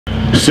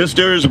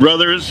Sisters,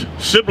 brothers,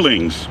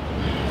 siblings,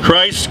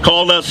 Christ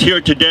called us here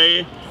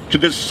today to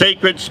this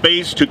sacred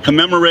space to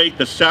commemorate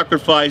the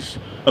sacrifice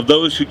of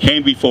those who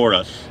came before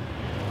us.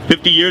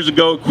 50 years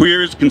ago,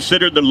 queers,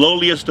 considered the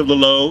lowliest of the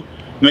low,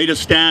 made a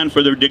stand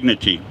for their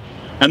dignity.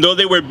 And though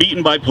they were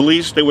beaten by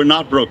police, they were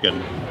not broken.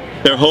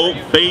 Their hope,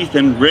 faith,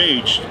 and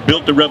rage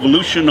built the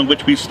revolution on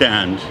which we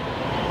stand.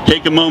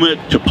 Take a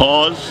moment to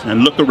pause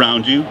and look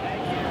around you.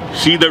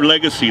 See their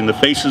legacy in the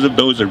faces of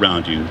those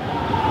around you.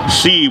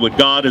 See what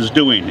God is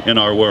doing in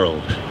our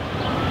world.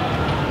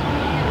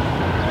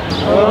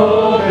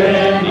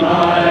 Open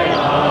my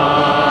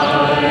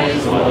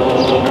eyes,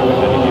 Lord,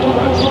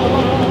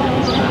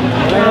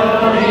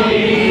 help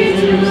me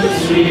to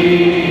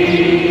see.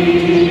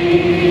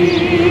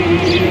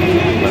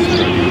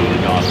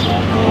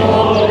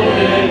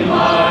 Open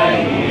my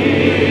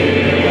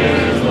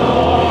ears,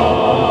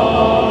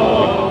 Lord.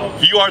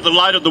 You are the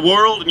light of the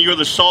world, and you are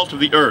the salt of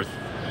the earth.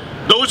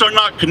 Those are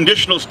not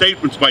conditional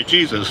statements by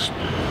Jesus.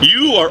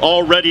 You are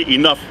already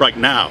enough right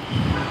now.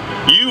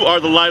 You are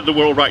the light of the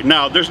world right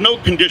now. There's no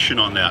condition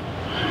on that.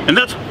 And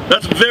that's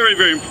very,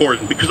 very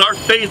important, because our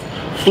faith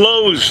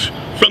flows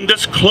from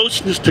this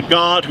closeness to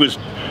God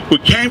who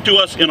came to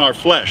us in our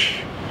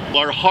flesh.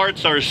 Our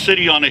hearts are a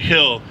city on a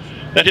hill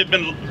that have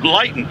been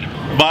lightened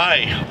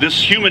by this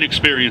human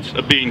experience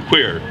of being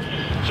queer.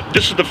 So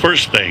this is the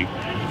first thing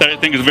that I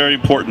think is very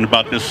important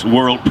about this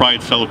World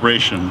Pride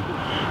celebration,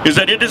 is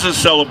that it is a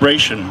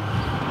celebration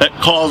that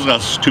calls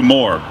us to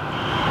more.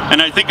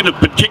 And I think in a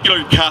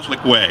particular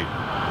Catholic way,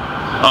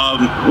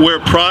 where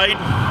pride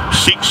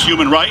seeks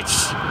human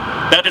rights,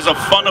 that is a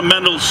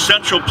fundamental,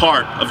 central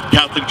part of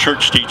Catholic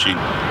Church teaching.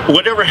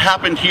 Whatever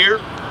happened here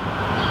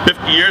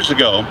 50 years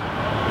ago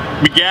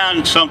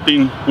began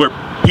something where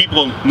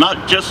people,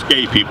 not just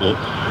gay people,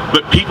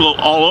 but people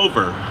all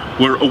over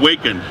were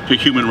awakened to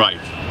human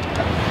rights.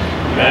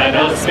 Let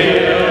us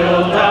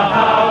build a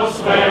house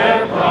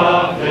where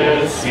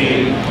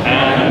prophecy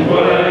and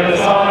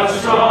words are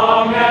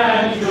strong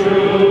and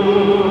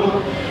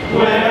true,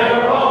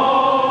 where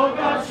all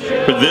God's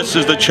children... For this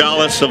is the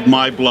chalice of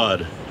my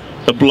blood,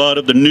 the blood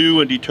of the new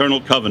and eternal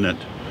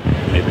covenant.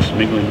 May this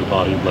mingling of the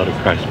body and blood of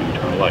Christ be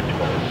eternal life to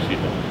all who see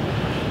them.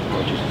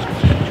 Lord Jesus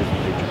Christ.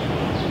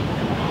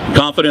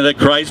 Confident that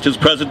Christ is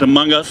present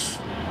among us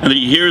and that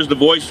he hears the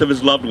voice of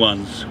his loved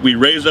ones, we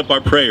raise up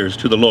our prayers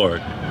to the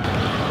Lord.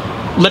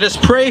 Let us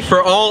pray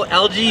for all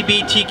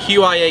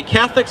LGBTQIA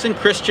Catholics and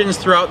Christians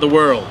throughout the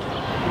world,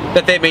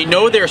 that they may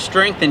know their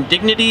strength and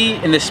dignity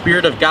in the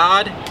Spirit of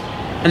God,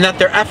 and that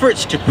their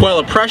efforts to quell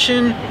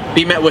oppression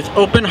be met with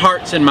open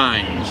hearts and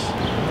minds.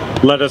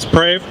 Let us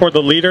pray for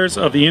the leaders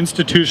of the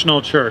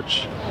institutional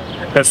church,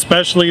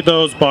 especially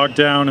those bogged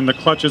down in the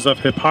clutches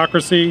of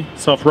hypocrisy,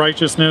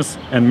 self-righteousness,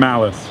 and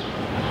malice,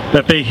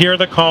 that they hear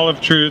the call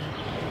of truth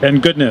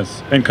and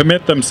goodness and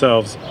commit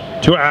themselves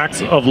to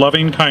acts of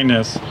loving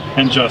kindness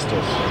and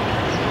justice.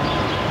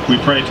 We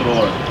pray to the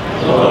Lord.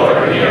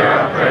 Lord, hear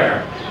our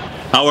prayer.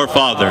 Our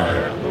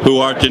Father, who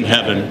art in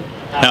heaven,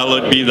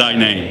 hallowed be thy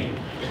name.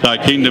 Thy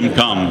kingdom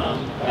come,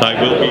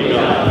 thy will be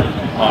done,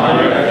 on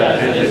earth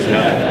as it is in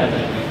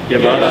heaven.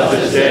 Give us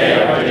this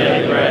day our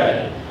daily